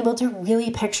 being able to really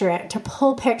picture it, to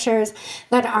pull pictures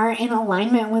that are in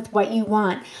alignment with what you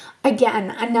want.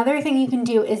 Again, another thing you can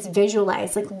do is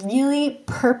visualize, like really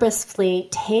purposefully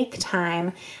take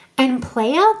time and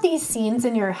play out these scenes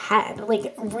in your head.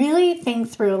 Like really think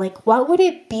through, like, what would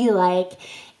it be like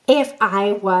if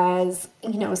I was,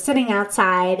 sitting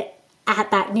outside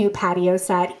at that new patio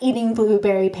set, eating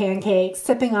blueberry pancakes,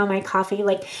 sipping on my coffee.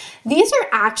 Like these are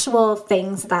actual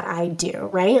things that I do,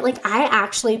 right? Like I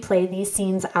actually play these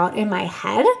scenes out in my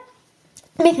head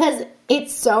because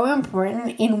it's so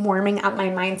important in warming up my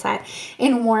mindset,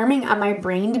 in warming up my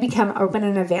brain to become open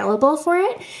and available for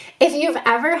it. If you've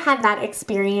ever had that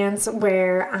experience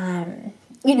where,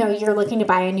 you're looking to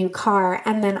buy a new car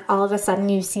and then all of a sudden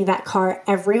you see that car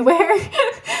everywhere.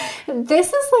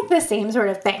 This is like the same sort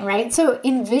of thing, right? So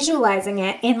in visualizing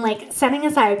it, in like setting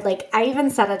aside, like I even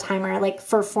set a timer like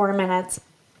for 4 minutes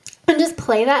and just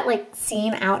play that like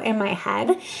scene out in my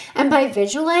head. And by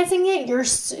visualizing it,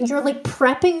 you're like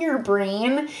prepping your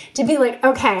brain to be like,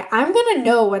 okay, I'm going to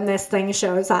know when this thing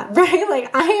shows up, right?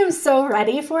 Like I am so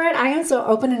ready for it. I am so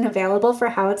open and available for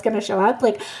how it's going to show up.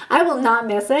 Like I will not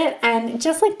miss it. And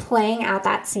just like playing out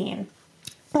that scene.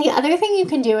 The other thing you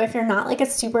can do if you're not like a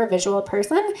super visual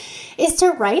person is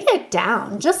to write it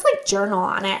down, just like journal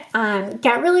on it.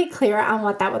 Get really clear on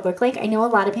what that would look like. I know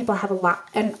a lot of people have a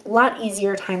lot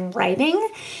easier time writing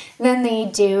than they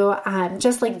do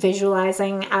just like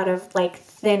visualizing out of like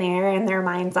thin air in their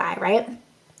mind's eye, right?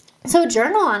 So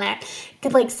journal on it.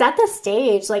 Could like set the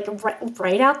stage, like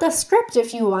write out the script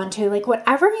if you want to, like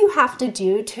whatever you have to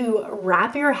do to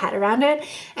wrap your head around it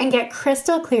and get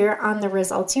crystal clear on the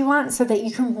results you want so that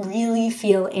you can really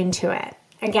feel into it.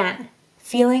 Again,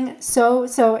 feeling so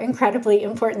incredibly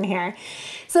important here.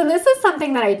 So this is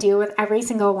something that I do with every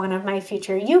single one of my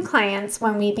future you clients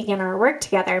when we begin our work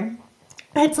together.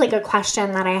 It's like a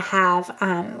question that I have,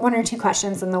 1 or 2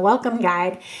 questions in the welcome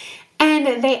guide.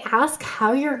 And they ask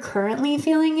how you're currently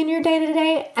feeling in your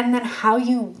day-to-day and then how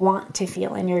you want to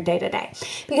feel in your day-to-day.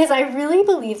 Because I really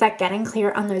believe that getting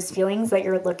clear on those feelings that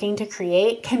you're looking to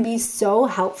create can be so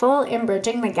helpful in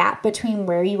bridging the gap between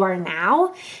where you are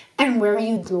now and where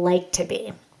you'd like to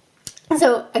be.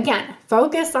 So again,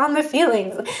 focus on the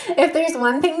feelings. If there's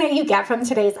one thing that you get from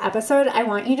today's episode, I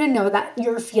want you to know that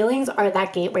your feelings are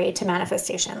that gateway to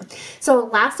manifestation. So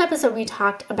last episode, we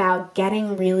talked about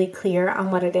getting really clear on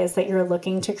what it is that you're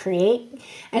looking to create.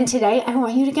 And today, I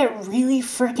want you to get really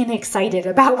freaking excited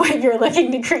about what you're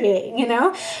looking to create,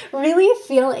 Really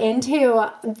feel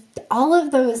into all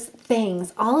of those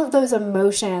things, all of those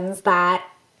emotions that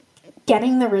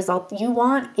getting the result you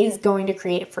want is going to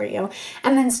create for you.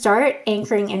 And then start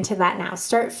anchoring into that now.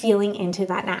 Start feeling into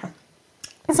that now.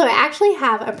 So I actually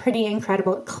have a pretty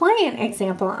incredible client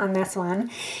example on this one.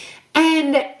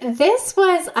 And this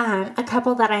was a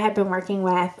couple that I had been working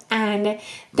with, and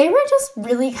they were just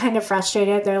really kind of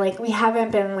frustrated. They're like, we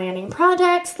haven't been landing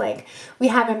projects. Like, we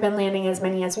haven't been landing as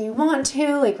many as we want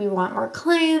to. Like, we want more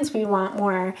clients. We want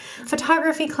more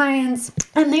photography clients.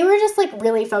 And they were just like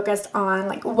really focused on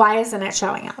like, why isn't it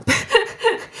showing up?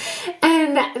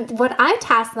 And what I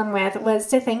tasked them with was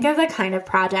to think of the kind of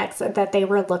projects that they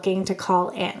were looking to call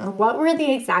in. What were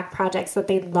the exact projects that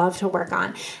they'd love to work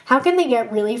on? How can they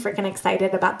get really freaking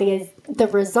excited about the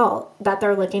result that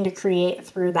they're looking to create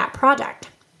through that project?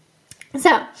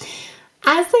 So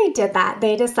as they did that,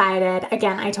 they decided,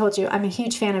 again, I told you I'm a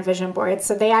huge fan of vision boards,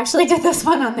 so they actually did this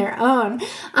one on their own.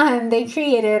 They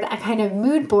created a kind of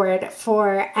mood board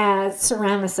for a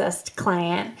ceramicist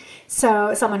client.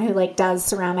 So someone who like does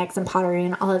ceramics and pottery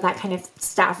and all of that kind of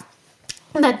stuff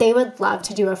that they would love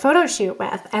to do a photo shoot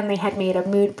with. And they had made a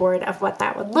mood board of what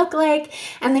that would look like.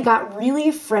 And they got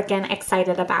really freaking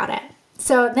excited about it.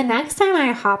 So the next time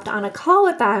I hopped on a call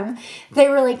with them, they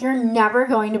were like, you're never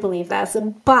going to believe this,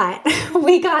 but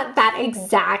we got that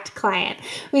exact client.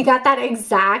 We got that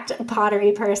exact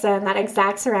pottery person, that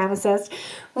exact ceramicist.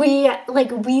 We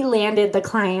landed the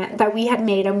client that we had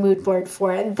made a mood board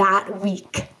for that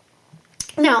week.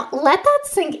 Now, let that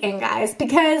sink in, guys,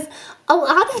 because a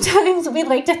lot of times we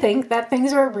like to think that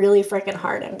things are really freaking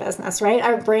hard in business, right?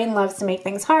 Our brain loves to make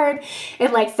things hard.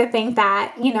 It likes to think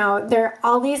that, there are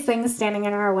all these things standing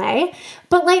in our way.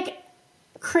 But like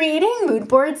creating mood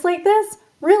boards like this,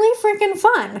 really freaking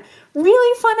fun.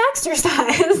 Really fun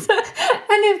exercise.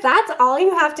 And if that's all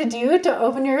you have to do to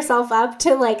open yourself up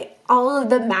to like all of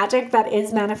the magic that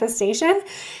is manifestation,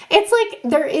 it's like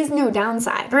there is no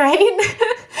downside, right?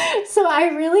 So I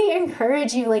really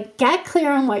encourage you, like, get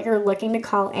clear on what you're looking to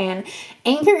call in,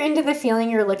 anchor into the feeling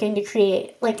you're looking to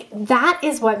create. Like, that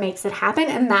is what makes it happen,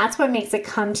 and that's what makes it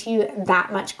come to you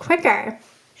that much quicker.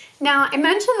 Now, I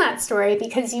mentioned that story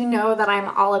because you know that I'm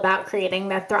all about creating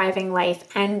the thriving life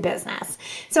and business.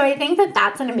 So I think that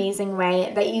that's an amazing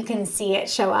way that you can see it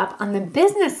show up on the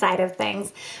business side of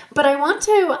things. But I want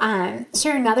to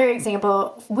share another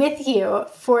example with you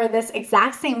for this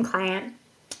exact same client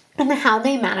and how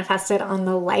they manifested on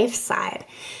the life side.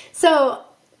 So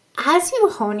as you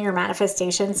hone your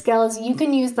manifestation skills, you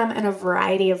can use them in a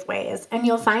variety of ways, and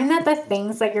you'll find that the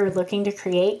things that you're looking to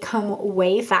create come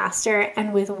way faster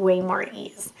and with way more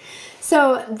ease.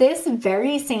 So this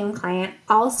very same client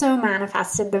also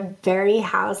manifested the very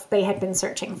house they had been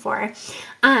searching for.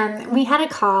 We had a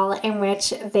call in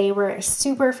which they were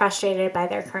super frustrated by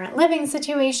their current living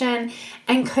situation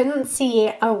and couldn't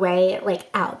see a way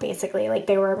out, basically. Like,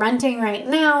 they were renting right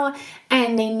now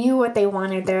and they knew what they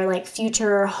wanted their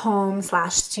future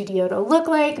home/studio to look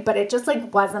like, but it just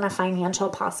wasn't a financial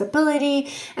possibility.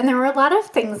 And there were a lot of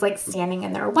things standing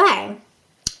in their way.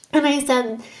 And I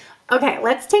said, okay,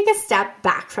 let's take a step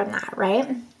back from that,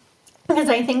 right? Because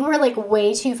I think we're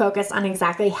way too focused on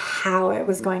exactly how it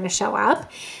was going to show up.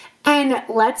 And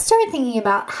let's start thinking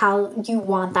about how you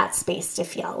want that space to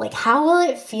feel. How will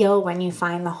it feel when you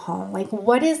find the home?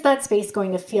 What is that space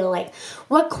going to feel like?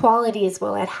 What qualities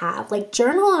will it have?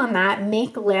 Journal on that,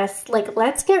 make lists.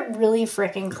 Let's get really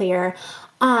freaking clear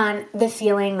on the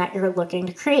feeling that you're looking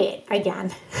to create.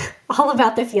 Again, all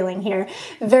about the feeling here.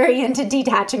 Very into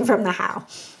detaching from the how.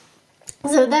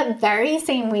 So that very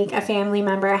same week, a family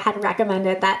member had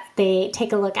recommended that they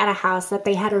take a look at a house that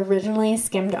they had originally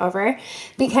skimmed over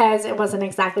because it wasn't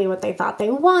exactly what they thought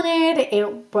they wanted.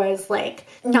 It was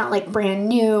not brand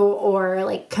new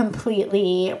or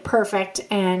completely perfect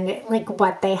and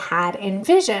what they had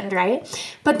envisioned, right?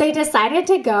 But they decided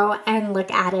to go and look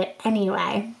at it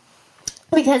anyway,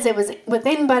 because it was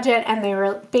within budget and they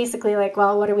were basically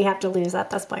well, what do we have to lose at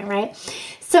this point, right?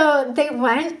 So they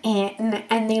went in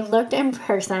and they looked in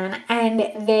person and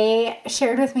they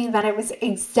shared with me that it was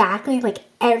exactly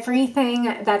everything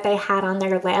that they had on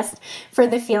their list for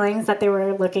the feelings that they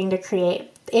were looking to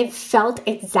create. It felt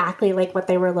exactly like what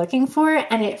they were looking for,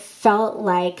 and it felt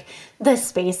like the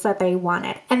space that they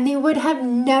wanted. And they would have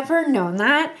never known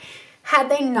that had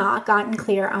they not gotten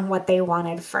clear on what they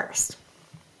wanted first.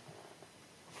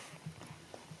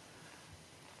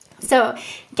 So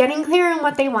getting clear on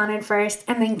what they wanted first,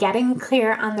 and then getting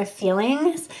clear on the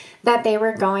feelings that they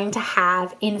were going to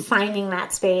have in finding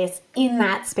that space, in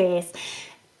that space,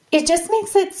 it just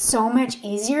makes it so much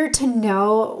easier to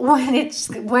know when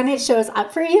it shows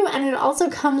up for you, and it also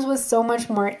comes with so much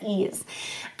more ease.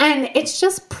 And it's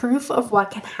just proof of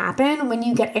what can happen when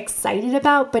you get excited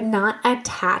about but not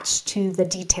attached to the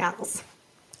details.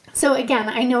 So again,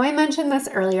 I know I mentioned this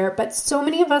earlier, but so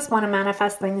many of us want to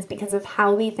manifest things because of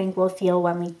how we think we'll feel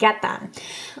when we get them.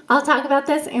 I'll talk about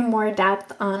this in more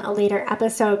depth on a later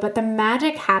episode, but the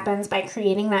magic happens by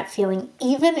creating that feeling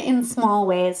even in small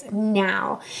ways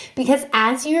now. Because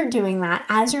as you're doing that,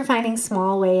 as you're finding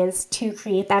small ways to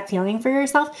create that feeling for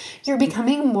yourself, you're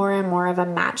becoming more and more of a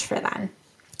match for them,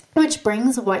 which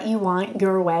brings what you want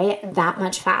your way that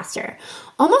much faster.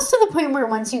 Almost to the point where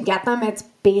once you get them, it's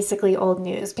basically old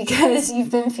news because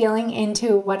you've been feeling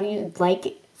into what you'd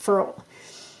like for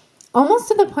almost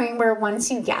to the point where once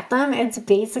you get them, it's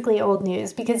basically old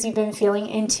news because you've been feeling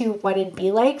into what it'd be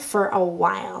like for a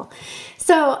while.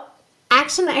 So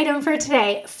action item for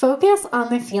today, focus on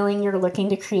the feeling you're looking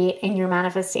to create in your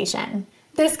manifestation.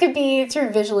 This could be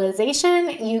through visualization.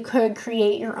 You could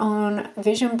create your own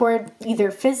vision board, either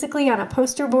physically on a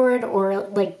poster board or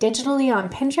like digitally on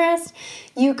Pinterest.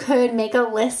 You could make a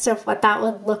list of what that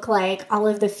would look like, all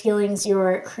of the feelings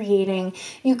you're creating.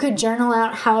 You could journal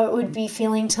out how it would be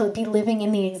feeling to be living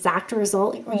in the exact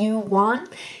result you want.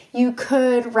 You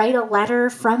could write a letter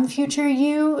from future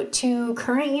you to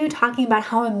current you talking about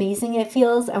how amazing it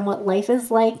feels and what life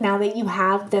is like now that you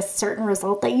have this certain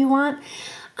result that you want.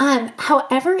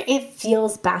 However it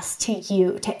feels best to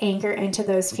you to anchor into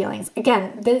those feelings.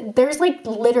 Again, there's like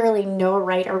literally no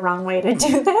right or wrong way to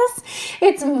do this.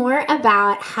 It's more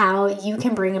about how you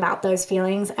can bring about those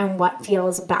feelings and what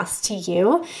feels best to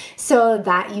you so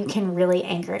that you can really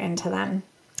anchor into them.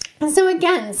 And so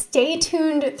again, stay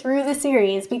tuned through the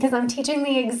series because I'm teaching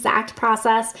the exact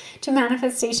process to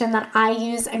manifestation that I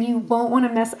use, and you won't want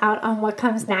to miss out on what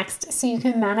comes next so you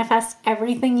can manifest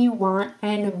everything you want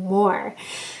and more.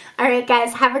 All right,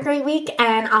 guys, have a great week,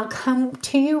 and I'll come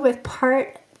to you with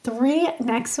part 3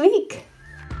 next week.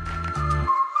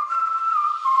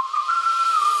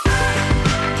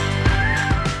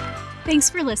 Thanks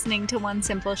for listening to One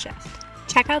Simple Shift.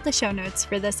 Check out the show notes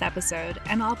for this episode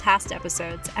and all past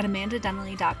episodes at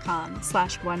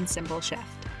amandadenley.com/onesimpleShift.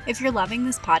 If you're loving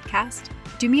this podcast,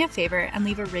 do me a favor and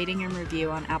leave a rating and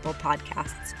review on Apple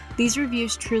Podcasts. These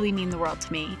reviews truly mean the world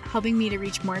to me, helping me to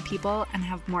reach more people and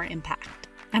have more impact.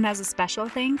 And as a special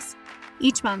thanks,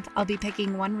 each month I'll be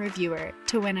picking one reviewer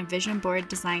to win a vision board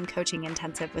design coaching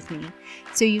intensive with me,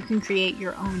 so you can create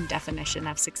your own definition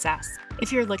of success.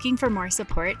 If you're looking for more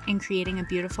support in creating a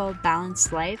beautiful,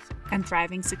 balanced life and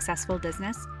thriving, successful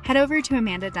business, head over to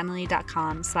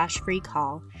amandadenley.com/free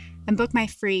call and book my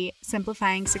free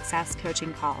Simplifying Success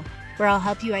coaching call, where I'll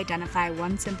help you identify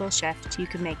one simple shift you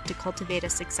can make to cultivate a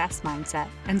success mindset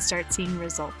and start seeing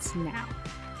results now.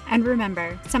 And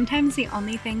remember, sometimes the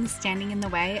only thing standing in the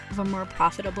way of a more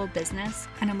profitable business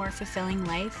and a more fulfilling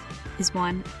life is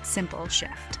one simple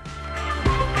shift.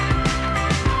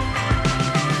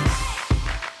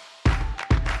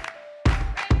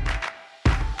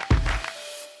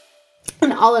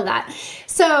 And all of that.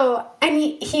 So, I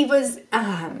mean, he was,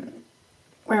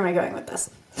 where am I going with this?